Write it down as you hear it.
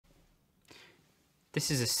This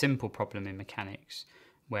is a simple problem in mechanics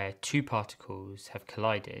where two particles have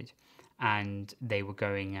collided and they were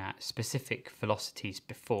going at specific velocities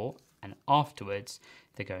before, and afterwards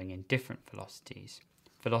they're going in different velocities.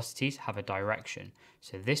 Velocities have a direction,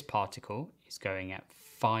 so this particle is going at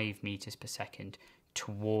 5 meters per second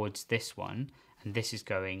towards this one, and this is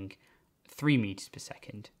going 3 meters per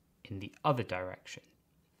second in the other direction.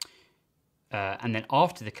 And then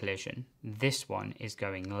after the collision, this one is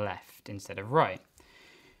going left instead of right.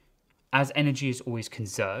 As energy is always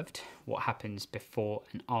conserved, what happens before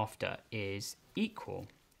and after is equal.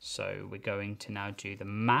 So we're going to now do the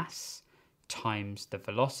mass times the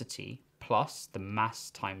velocity plus the mass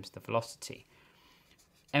times the velocity.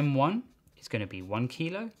 M1 is going to be 1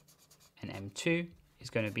 kilo and M2 is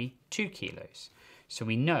going to be 2 kilos. So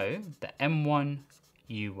we know that M1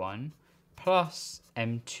 U1 plus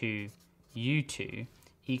M2 U2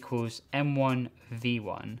 equals M1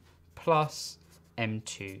 V1 plus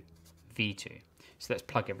M2 V2. So let's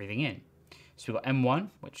plug everything in. So we've got M1,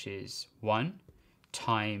 which is 1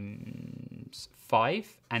 times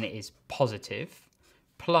 5, and it is positive,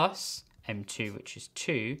 plus M2, which is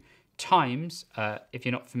 2, times, if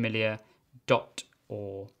you're not familiar, dot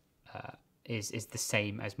or is the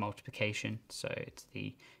same as multiplication. So it's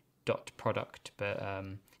the dot product, but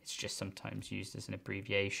it's just sometimes used as an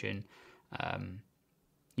abbreviation.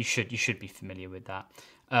 You should be familiar with that.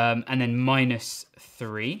 And then minus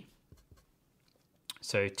 3.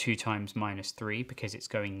 So 2 times minus 3, because it's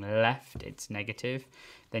going left, it's negative.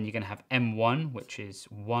 Then you're going to have M1, which is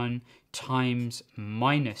 1 times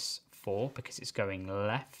minus 4, because it's going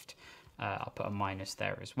left. I'll put a minus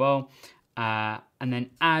there as well. And then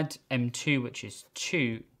add M2, which is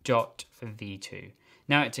 2 dot V2.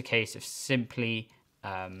 Now it's a case of simply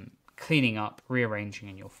cleaning up, rearranging,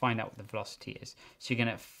 and you'll find out what the velocity is. So you're going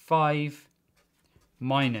to have 5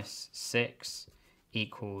 minus 6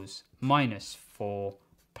 equals minus 4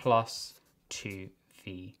 plus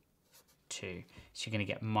 2v2. So you're going to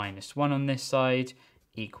get minus 1 on this side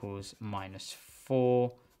equals minus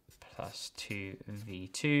 4 plus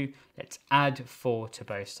 2v2. Let's add 4 to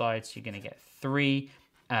both sides. So you're going to get 3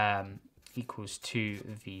 equals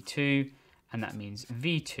 2v2. And that means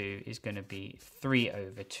v2 is going to be 3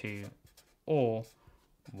 over 2 or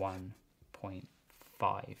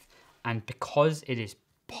 1.5. And because it is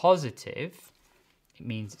positive, it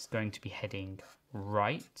means it's going to be heading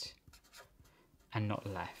right and not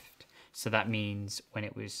left. So that means when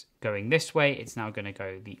it was going this way, it's now going to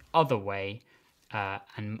go the other way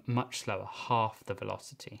and much slower, half the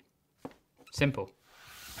velocity. Simple.